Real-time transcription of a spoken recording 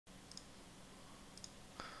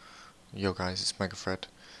Yo guys, it's MegaFred.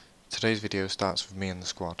 Today's video starts with me and the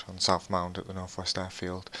squad on South Mound at the Northwest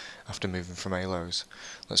Airfield after moving from ALOs.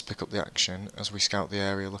 Let's pick up the action as we scout the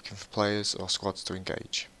area looking for players or squads to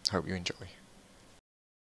engage. Hope you enjoy.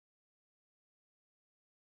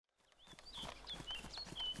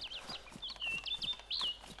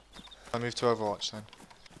 I move to Overwatch then.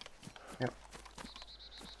 Yep.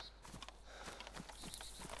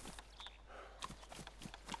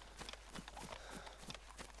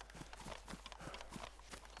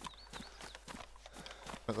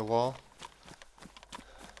 At the wall.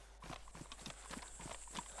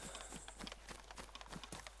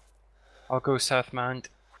 I'll go South Mount.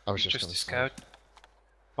 I was just to going to scout.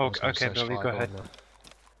 Oh, okay, Billy, go ahead.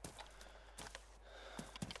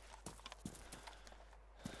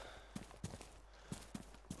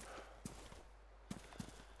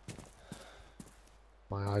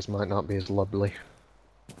 My eyes might not be as lovely.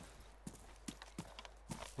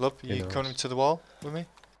 Lub, you coming to the wall with me?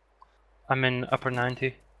 I'm in upper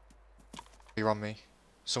 90. You're on me.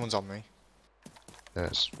 Someone's on me.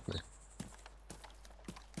 Yes. Me.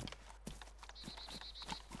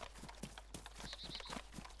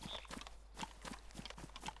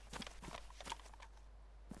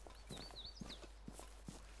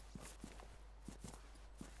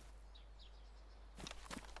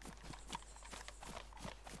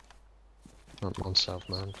 I'm on South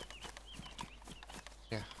Mount.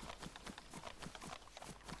 Yeah.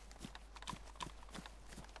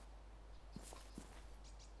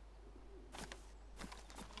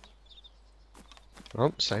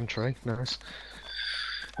 Oh, same tree. Nice.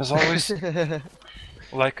 As always,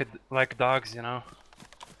 like dogs, you know.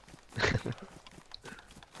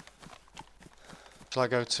 Shall I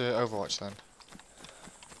go to Overwatch then?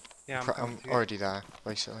 Yeah, I'm already there,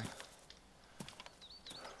 basically.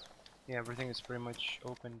 Yeah, everything is pretty much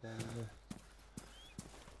opened and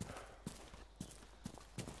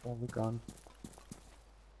probably gone.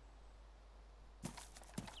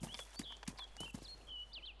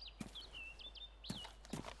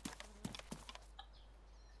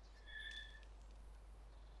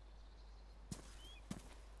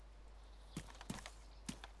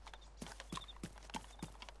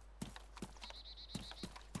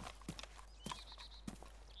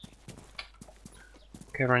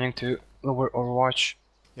 Okay, running to lower Overwatch.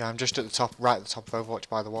 Yeah, I'm just at the top, right at the top of Overwatch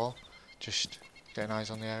by the wall. Just getting eyes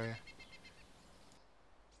on the area.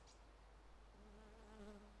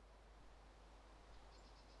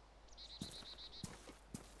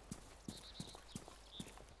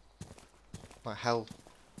 Like hell,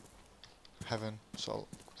 heaven, so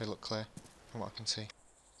they look clear from what I can see.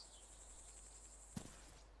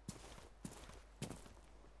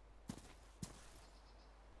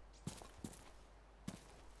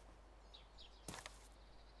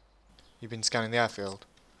 You've been scanning the airfield?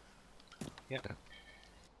 Yep. Yeah.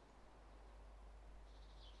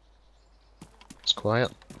 It's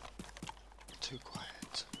quiet. Too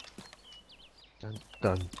quiet. Dun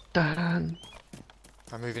dun dun.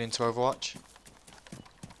 I'm moving into Overwatch.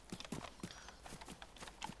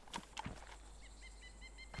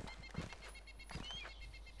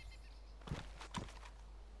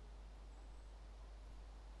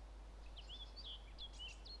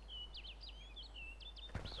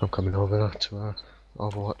 I'm coming over to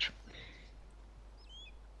Overwatch.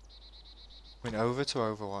 Went over to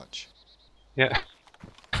Overwatch. Yeah.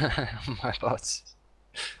 My thoughts.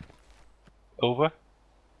 Over?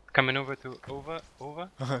 Coming over to over?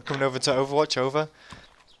 Coming over to Overwatch, over.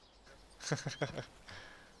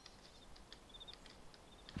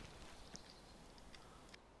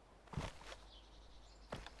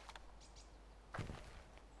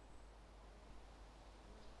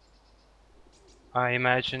 I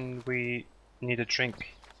imagine we need a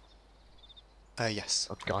drink. Yes.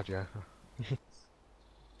 Oh god, yeah.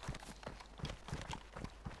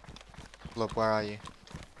 Lub, where are you?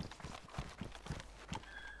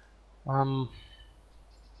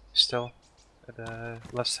 Still at the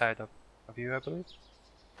left side of you, I believe.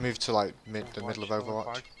 Move to like the middle of lower Overwatch.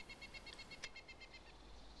 part.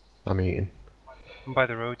 I'm eating. I'm by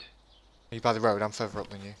the road. Are you by the road? I'm further up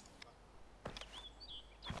than you.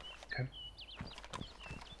 Okay.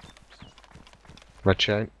 Red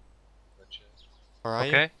chain. Where are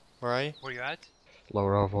you? Okay. Where are you? Where you at?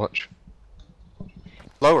 Lower Overwatch.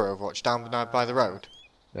 Lower Overwatch, down by the road.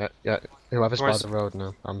 Yeah, yeah. Whoever's by Where's- the road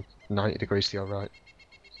now. I'm 90 degrees to your right.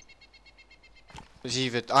 It's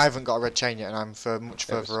either I haven't got a red chain yet, and I'm much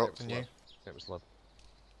It was- further it up was than low. you. It was low.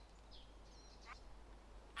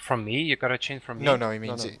 From me? You got a chain from me? No, he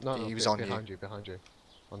means No, he was be- on you. behind you. Behind you.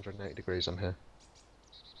 180 degrees, I'm here.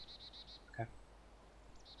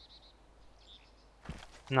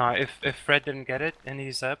 No, if Fred didn't get it and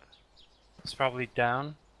he's up, it's probably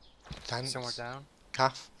down. Tents. Somewhere down.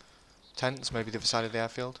 Calf. Tents, maybe the other side of the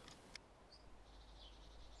airfield.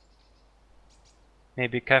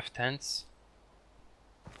 Maybe Kev tents.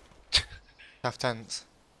 Calf tents.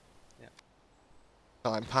 Yeah.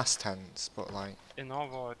 Not like past tents, but like... In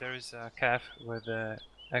Ovo there is a Kev with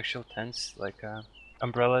actual tents, like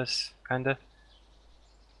umbrellas, kinda.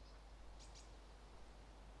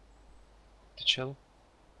 To chill.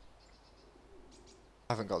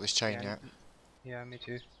 I haven't got this chain Yeah, yet. Yeah, me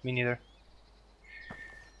too. Me neither.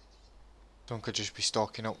 Someone could just be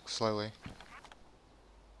stalking up slowly.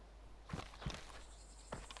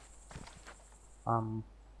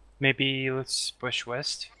 Maybe let's push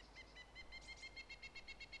west.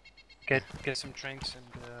 Get some drinks and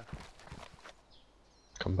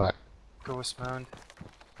Come back. go with mound.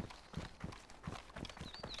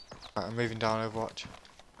 Right, I'm moving down Overwatch.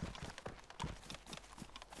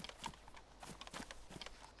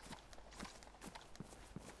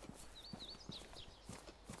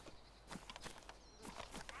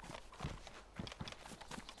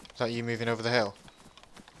 Is that you moving over the hill?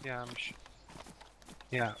 Yeah,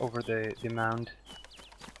 yeah, over the mound.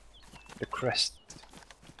 The crest.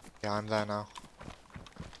 Yeah, I'm there now.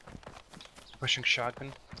 Pushing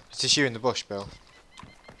shotgun. Is this you in the bush, Bill?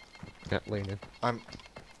 Yeah, leaning. I'm...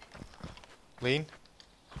 Lean?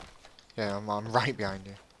 Yeah, I'm right behind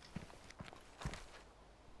you.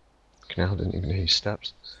 Okay, I didn't even hear your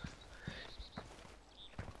steps.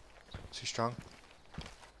 Too strong.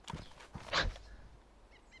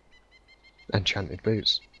 Enchanted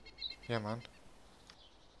boots. Yeah, man.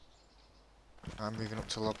 I'm moving up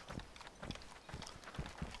to Lub.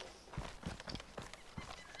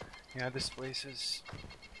 Yeah, this place is...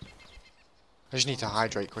 I just need to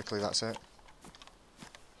hydrate quickly, that's it.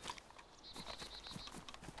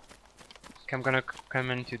 Okay, I'm gonna come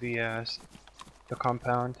into the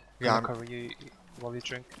compound. Yeah, I'm gonna cover you while you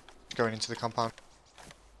drink. Going into the compound.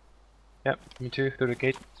 Yep, me too, through the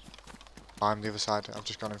gate. I'm the other side. I've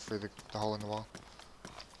just gone in through the hole in the wall.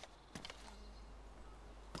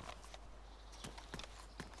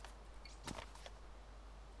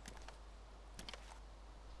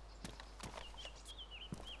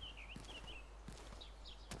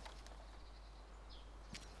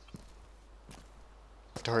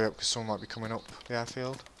 Have to hurry up because someone might be coming up the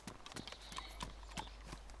airfield.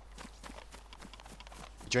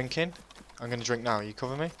 Drinking? I'm gonna drink now. You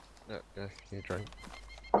cover me? Yeah, you drink.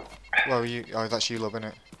 Well, you. Oh, that's you, Lub,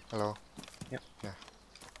 innit? Hello. Yep. Yeah.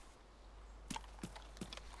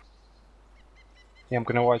 Yeah, I'm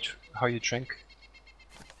gonna watch how you drink.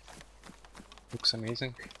 Looks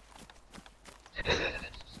amazing.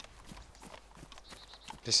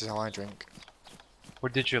 This is how I drink. Where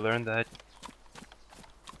did you learn that?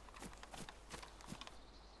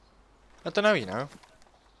 I don't know, you know.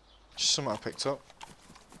 Just something I picked up.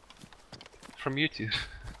 From YouTube.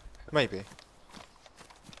 Maybe.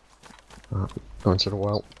 Going to the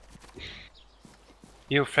well.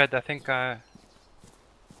 You, Fred, I think, are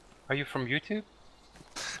you from YouTube?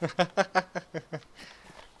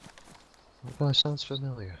 That sounds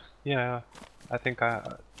familiar. Yeah, I think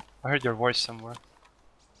I heard your voice somewhere.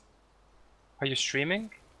 Are you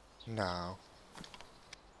streaming? No.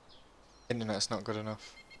 Internet's not good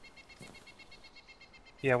enough.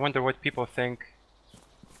 Yeah, I wonder what people think.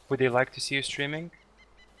 Would they like to see you streaming?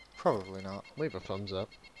 Probably not. Leave a thumbs up.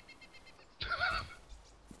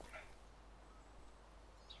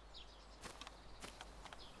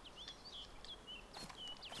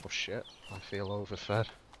 Oh shit, I feel overfed.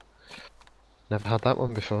 Never had that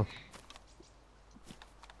one before.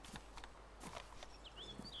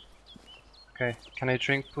 Okay, can I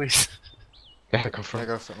drink, please? Yeah, go for Yeah, it.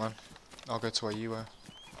 go for it, man. I'll go to where you were.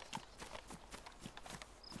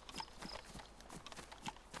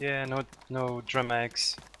 Yeah, no drum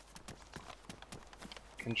eggs.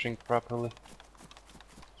 Can drink properly.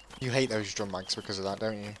 You hate those drum mags because of that,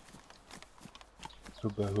 don't you?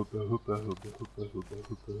 Hoopa hoopa hoopa hoopa hoopa hoopa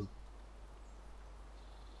hoopa.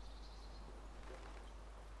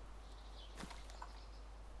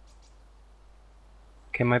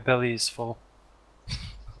 Okay, my belly is full.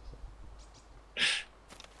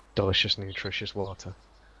 Delicious, nutritious water.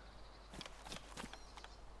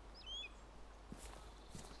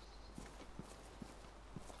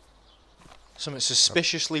 Something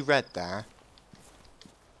suspiciously red there.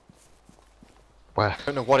 Where? I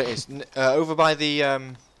don't know what it is. Over by the,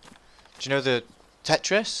 do you know the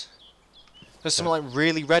Tetris? There's something like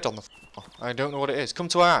really red on the floor. I don't know what it is. Come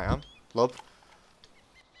to where I am, Lub.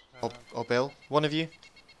 Or Bill. One of you.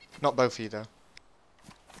 Not both of you, though.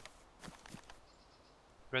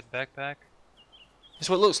 Red backpack. That's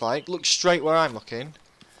what it looks like. Look straight where I'm looking,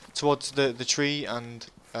 towards the tree and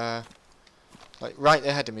like right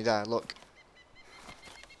ahead of me there. Look.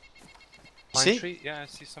 You Pine see? tree? Yeah, I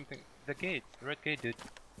see something. The gate, the red gate, dude.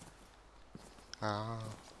 Ah.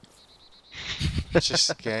 It's just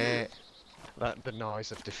scared. That the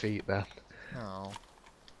noise of defeat there. Oh.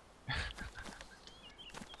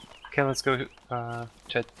 Okay, let's go.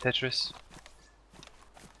 Tetris.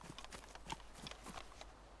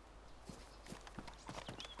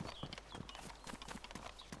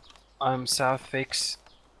 I'm south fakes.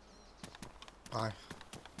 Aye.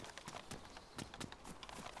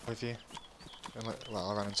 With you. Well,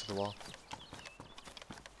 I ran into the wall.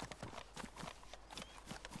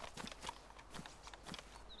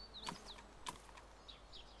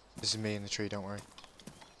 This is me in the tree, don't worry.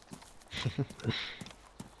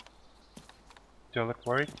 Do I look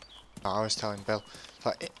worried? No, I was telling Bill.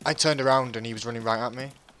 Like, I turned around and he was running right at me.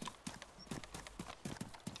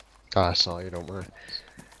 Ah, I saw you, don't worry.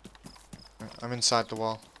 I'm inside the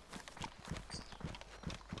wall.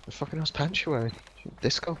 The fucking those pants you wearing?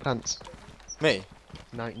 Disco pants. Me?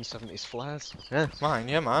 1970s flares. Yeah. Mine,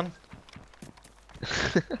 yeah man.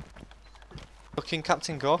 Fucking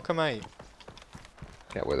Captain Gorka, mate.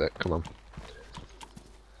 Get with it, come on.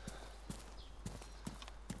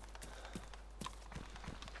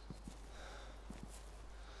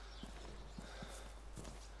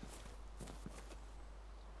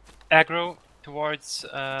 Aggro towards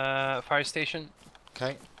fire station.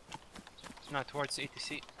 Okay, Not towards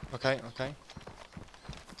ATC. okay, okay.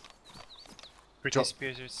 Britney Drop.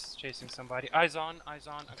 Spears is chasing somebody. Eyes on, a Okay,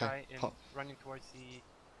 guy in pop. running towards the.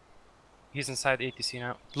 He's inside the ATC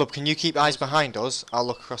now. Look, can you keep eyes behind us? I'll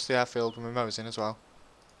look across the airfield with my Mosin as well.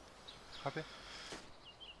 Copy.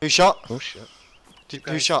 Who shot? Oh shit. Who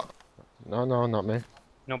guys. shot? No, not me.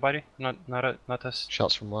 Nobody? Not us.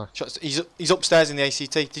 Shots from where? Shots. He's upstairs in the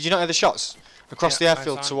ACT. Did you not hear the shots? Across Yeah, the eyes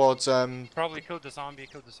airfield on. towards Probably killed the zombie.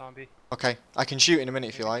 Okay, I can shoot in a minute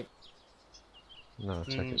if you like. No,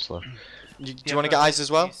 take Mm. it slow. Do you want to get eyes as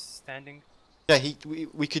well? He's standing. Yeah,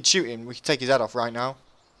 we could shoot him. We could take his head off right now.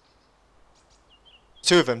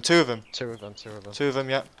 Two of them. Two of them. Two of them,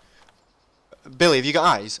 yeah. Billy, have you got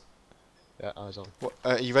eyes? Yeah, eyes on. What,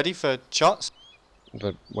 are you ready for shots?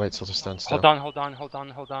 But wait till they stand still. Hold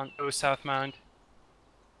on. Go south mound.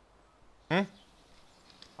 Hmm?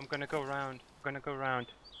 I'm gonna go round.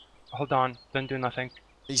 Hold on. Don't do nothing.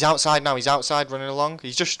 He's outside now. He's outside running along.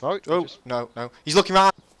 He's just. Oh, Oh, just- no. He's looking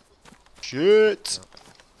right. Shit. No.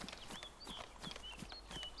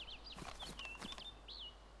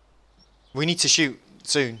 We need to shoot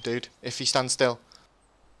soon, dude. If he stands still.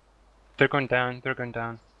 They're going down.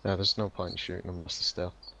 Yeah, there's no point in shooting them unless they're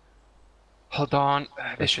still. Hold on.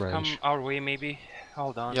 They That's should come range. our way maybe.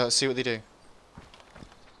 Hold on. Yeah, let's see what they do.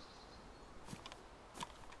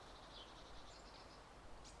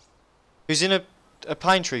 Who's in a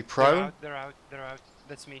pine tree? Prone? They're out.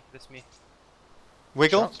 That's me.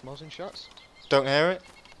 Wiggle? Shots, Mosin shots. Don't hear it.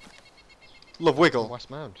 Love From wiggle. West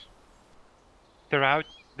Mound. They're out.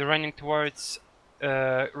 They're running towards,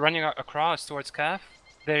 across towards CAF.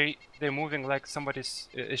 They're moving like somebody's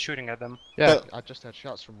is shooting at them. Yeah, But- I just had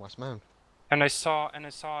shots from West Mound. And I saw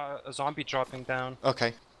a zombie dropping down.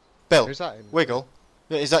 Okay. Bill, Who's that in? wiggle.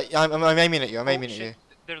 Is that? I'm aiming at you. I'm Oh, aiming at shit. you.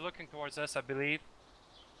 They're looking towards us, I believe.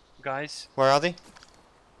 Guys, Where are they?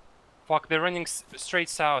 fuck! They're running straight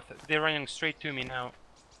south. They're running straight to me now.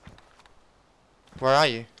 Where are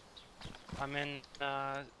you? I'm in.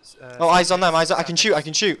 Oh, eyes on them. Eyes. I south can east. shoot. I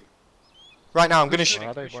can shoot. Right now, I'm Who's gonna shoot. shooting?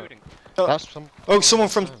 Are they? Who's shooting? Oh, That's some. oh, someone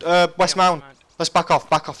from West Yeah, Mound. Let's back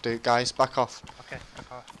off, dude, guys. Back off. Okay,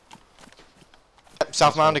 back off. Yep,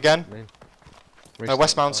 South Mound again.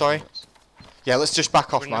 West Mound, sorry. Minutes. Yeah, let's just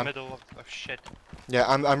back off, We're in the man. middle of shit. Yeah,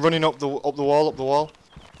 I'm running up the wall.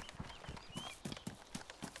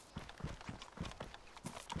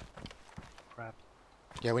 Crap.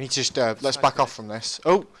 Yeah, we need to just let's back off from this.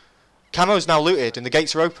 Oh, camo's now looted and the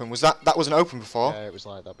gates are open. That wasn't open before? Yeah, it was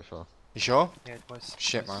like that before. You sure? Yeah, it was.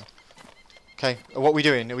 Shit, man. Okay, what are we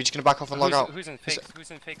doing? Are we just gonna back off and log out? Who's in fakes?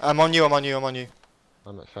 Who's in fakes? I'm on you.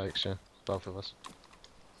 I'm at fakes, yeah. Both of us.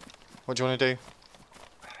 What do you want to do?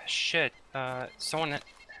 Shit. Someone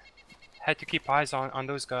had to keep eyes on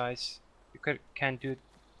those guys. You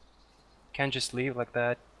can't just leave like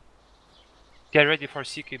that. Get ready for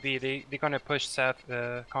CQB. They're gonna push south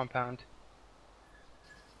compound.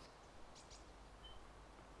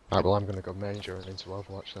 Alright, well I'm gonna go major and into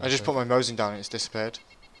Overwatch then. I just put my Mosin down and it's disappeared.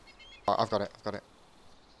 Oh, I've got it.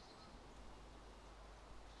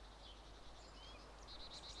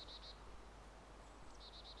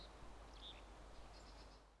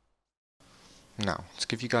 Now, let's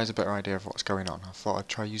give you guys a better idea of what's going on, I thought I'd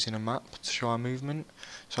try using a map to show our movement.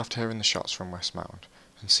 So after hearing the shots from West Mound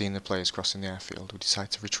and seeing the players crossing the airfield, we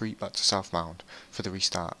decided to retreat back to South Mound for the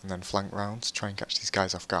restart and then flank round to try and catch these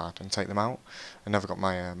guys off guard and take them out. I never got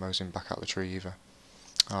my Mosin back out the tree either.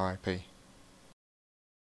 RIP.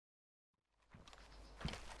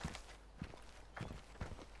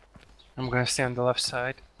 I'm gonna stay on the left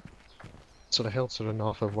side. So the hill to the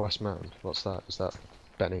north of West Mound, what's that? Is that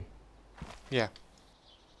Benny? Yeah.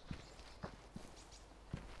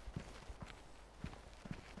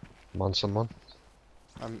 I'm on someone?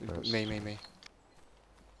 Me.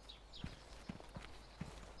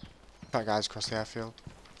 That guy's across the airfield.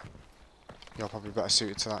 You're probably better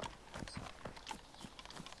suited to that.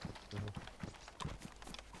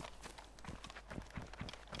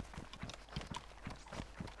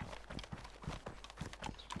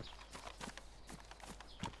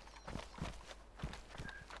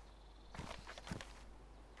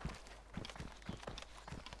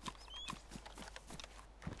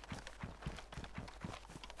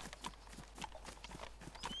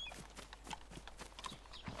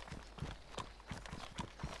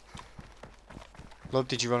 Love,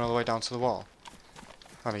 did you run all the way down to the wall?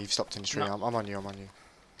 Oh no, you've stopped in the tree. No. I'm on you.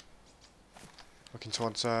 Looking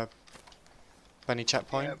towards Benny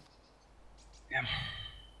checkpoint. Yep. Yeah.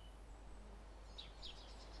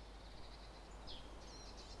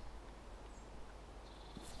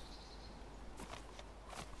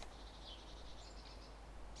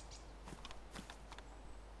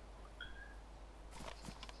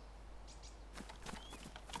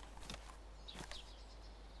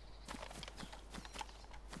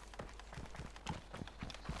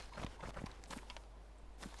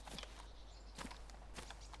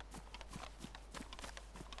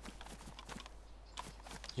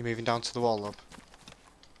 You moving down to the wall, love?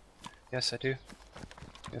 Yes, I do.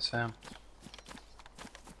 Yes, I am.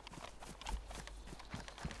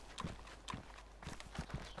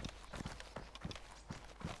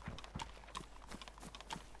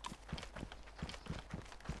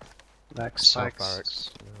 Back South spikes. Barracks,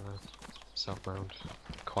 South Mound.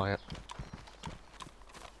 Quiet.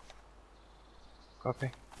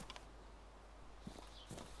 Copy.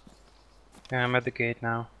 Yeah, I'm at the gate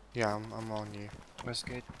now. Yeah, I'm on you. West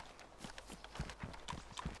gate.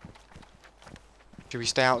 Should we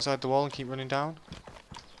stay outside the wall and keep running down?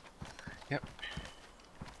 Yep.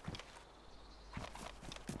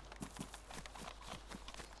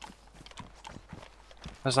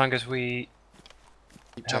 As long as we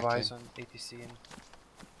Keep have checking. eyes on ATC and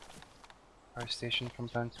our station from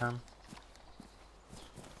time to time.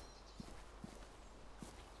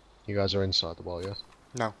 You guys are inside the wall, yeah?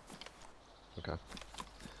 No, Okay.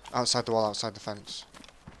 outside the wall, outside the fence.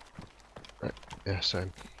 Yeah,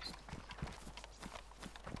 same.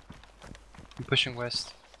 I'm pushing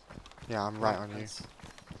west. Yeah, I'm right on you. Fence.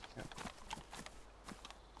 Yep.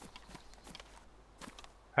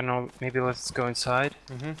 I don't know, maybe let's go inside,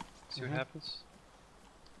 Mhm. see what happens.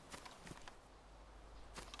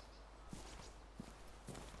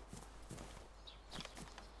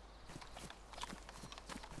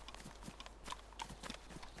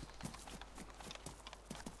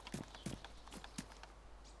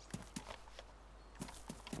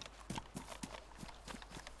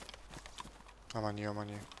 I'm on you.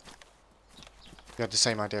 You had the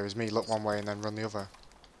same idea as me. Look one way and then run the other.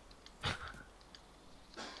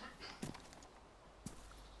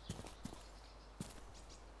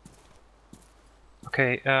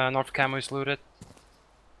 Okay, North Camo is looted.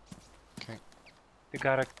 Okay. They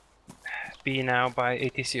gotta be now by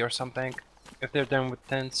ATC or something. If they're done with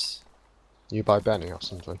tents. You by Benny or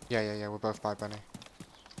something? Yeah. We're both by Benny.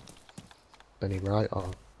 Benny right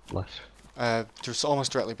or left? Just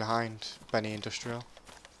almost directly behind Benny Industrial.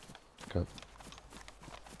 Okay.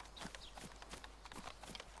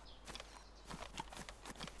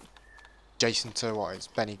 Jason to what is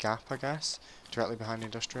Benny Gap, I guess. Directly behind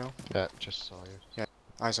Industrial. Yeah, just saw you.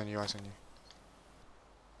 Eyes on you. I'm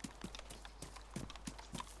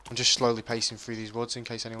just slowly pacing through these woods in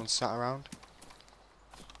case anyone's sat around.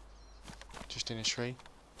 Just in a tree.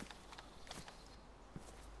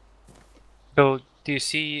 Bill, do you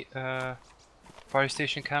see fire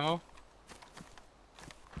station camo?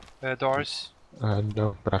 Doors?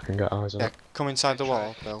 No, but I can get eyes on Yeah, it. come inside the Try.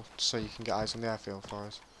 wall, Bill, so you can get eyes on the airfield for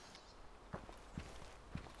us.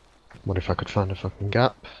 What if I could find a fucking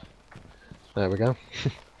gap? There we go.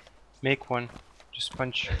 Make one. Just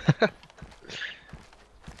punch.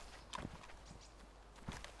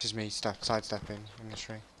 This is me sidestepping in the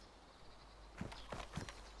tree.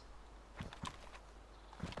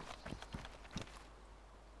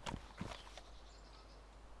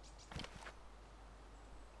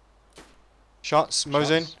 Shots.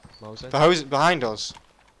 Mo's in. Mo's in. Behind us.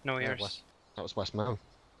 No Yeah, ears. That was West Mound.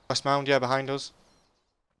 West Mound, yeah, behind us.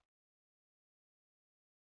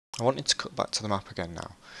 I wanted to cut back to the map again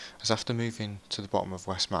now, as after moving to the bottom of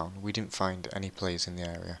West Mound, we didn't find any players in the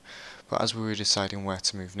area, but as we were deciding where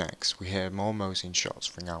to move next, we heard more Mosing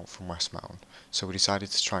shots ring out from West Mound, so we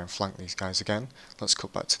decided to try and flank these guys again. Let's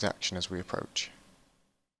cut back to the action as we approach.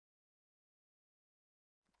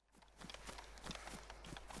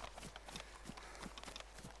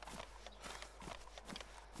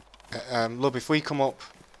 Lub, if we come up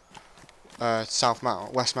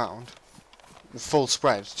West Mound, full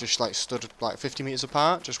spread, just like stood like 50 metres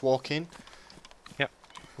apart, just walk in. Yep.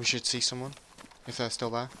 We should see someone, if they're still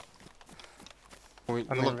there. I'm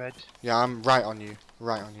in red. Yeah, I'm right on you,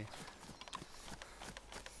 right on you.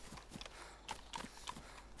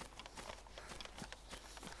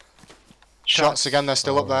 Shots again, they're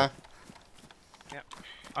still up there. Yeah.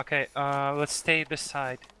 Okay, let's stay this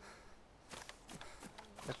side.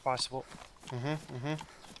 If possible.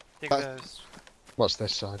 Take those. What's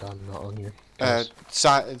this side? I'm not on you.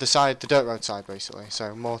 The dirt road side basically,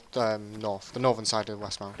 so more north, the northern side of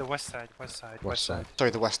West Mound. The west side. West side.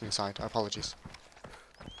 Sorry, the western side, apologies.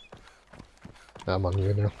 I'm on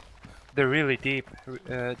you now. They're really deep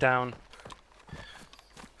down.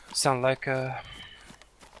 Sound like at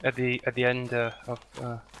the end of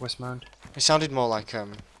West Mound. It sounded more like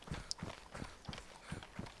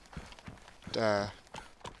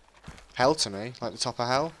hell to me, like the top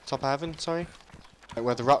of heaven, sorry. Like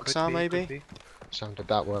where the rocks are, maybe? Sounded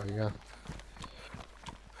that way, yeah.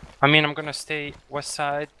 I mean, I'm gonna stay west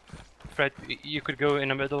side. Fred, you could go in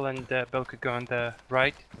the middle and Bill could go on the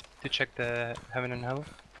right to check the heaven and hell.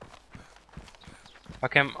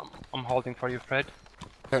 Okay, I'm holding for you, Fred.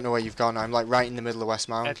 I don't know where you've gone, I'm like right in the middle of West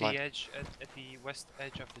Mound. At like the edge, at the west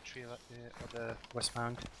edge of the tree, of the West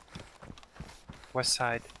Mound. West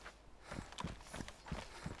side.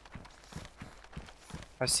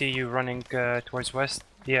 I see you running towards west.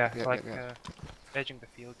 Yeah, edging the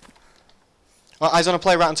field. Oh, eyes on a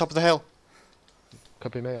play right on top of the hill.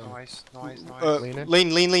 Could be me. Nice.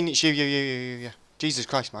 Lean, it's you, yeah. Jesus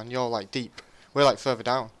Christ, man, you're like deep. We're like further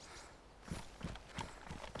down.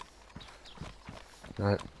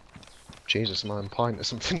 Right. Jesus, man, point or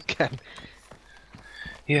something again.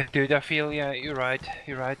 Yeah, dude, I feel, yeah, you're right.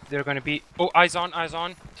 They're gonna be... Oh, eyes on.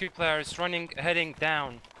 2 players running, heading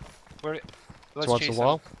down. Let's Towards the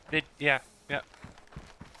wall? Yeah.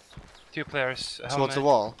 2 players. Towards the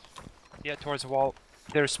wall? Yeah, towards the wall.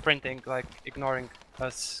 They're sprinting, like, ignoring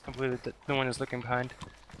us completely. No one is looking behind.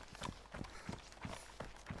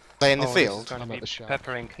 They in the field? Gonna be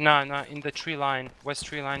peppering. No, in the tree line. West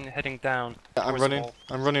tree line, heading down. Yeah, I'm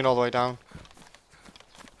running all the way down.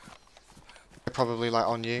 They're probably like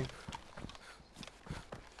on you.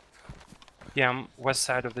 Yeah, I'm west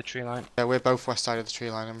side of the tree line. Yeah, we're both west side of the tree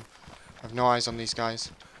line. I have no eyes on these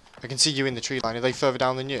guys. I can see you in the tree line. Are they further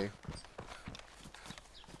down than you?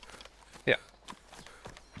 Yeah.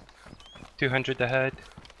 200 ahead.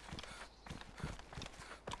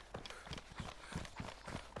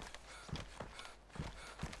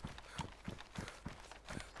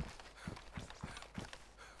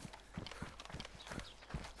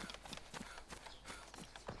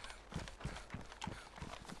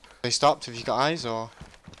 They stopped? Have you got eyes or?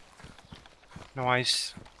 No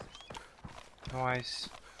eyes.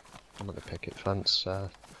 I'm at the picket fence,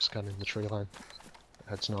 scanning the tree line.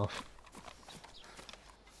 Heads north.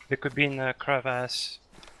 They could be in the crevasse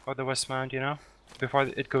or the West Mound, you know? Before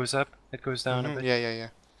it goes up, it goes down a bit. Yeah.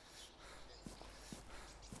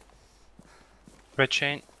 Red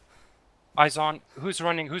chain. Eyes on. Who's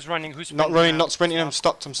running? Who's Not running, not sprinting, I'm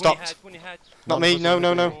stopped. When he had. Not me, no.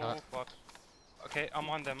 Oh, fuck. Okay, I'm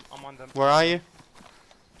on them. Where are you?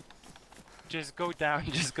 Just go down,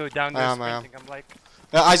 They're sprinting. I'm like...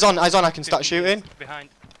 Eyes on, I can start shooting. Behind.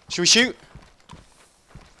 Should we shoot?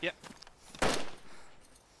 Yep.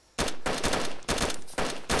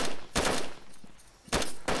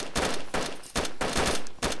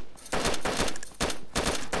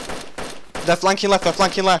 They're flanking left.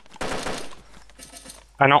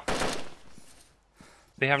 I know.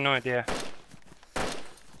 They have no idea.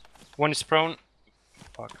 One is prone.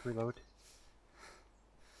 Fuck, reload.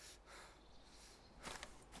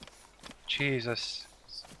 Jesus.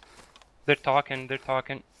 They're talking. They're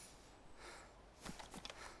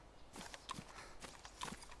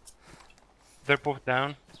both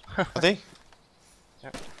down. Are they?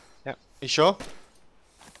 Yep. You sure?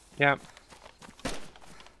 Yeah. Are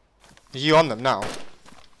you on them now?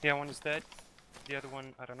 Yeah, one is dead. The other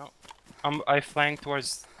one, I don't know. I flank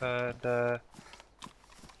towards the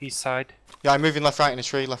east side. Yeah, I'm moving left, right in a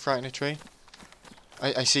tree.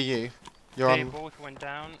 I see you. You're They on. both went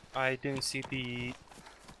down. I didn't see the...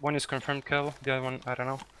 One is confirmed kill, the other one, I don't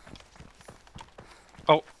know.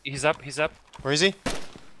 Oh, he's up, he's up. Where is he?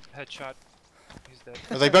 Headshot. He's dead.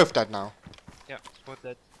 Are they both dead now? Yeah, both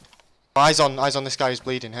dead. Eyes on this guy who's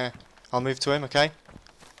bleeding here. I'll move to him, okay?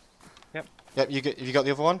 Yep. Yep, have you got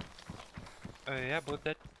the other one? Yeah, both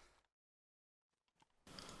dead.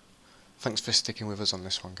 Thanks for sticking with us on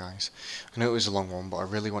this one, guys. I know it was a long one, but I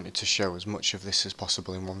really wanted to show as much of this as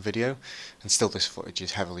possible in one video, and still this footage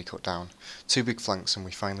is heavily cut down. 2 big flanks and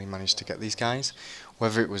we finally managed to get these guys.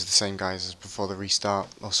 Whether it was the same guys as before the restart,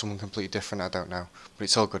 or someone completely different, I don't know, but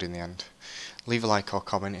it's all good in the end. Leave a like or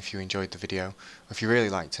comment if you enjoyed the video, or if you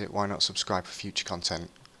really liked it, why not subscribe for future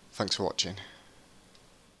content. Thanks for watching.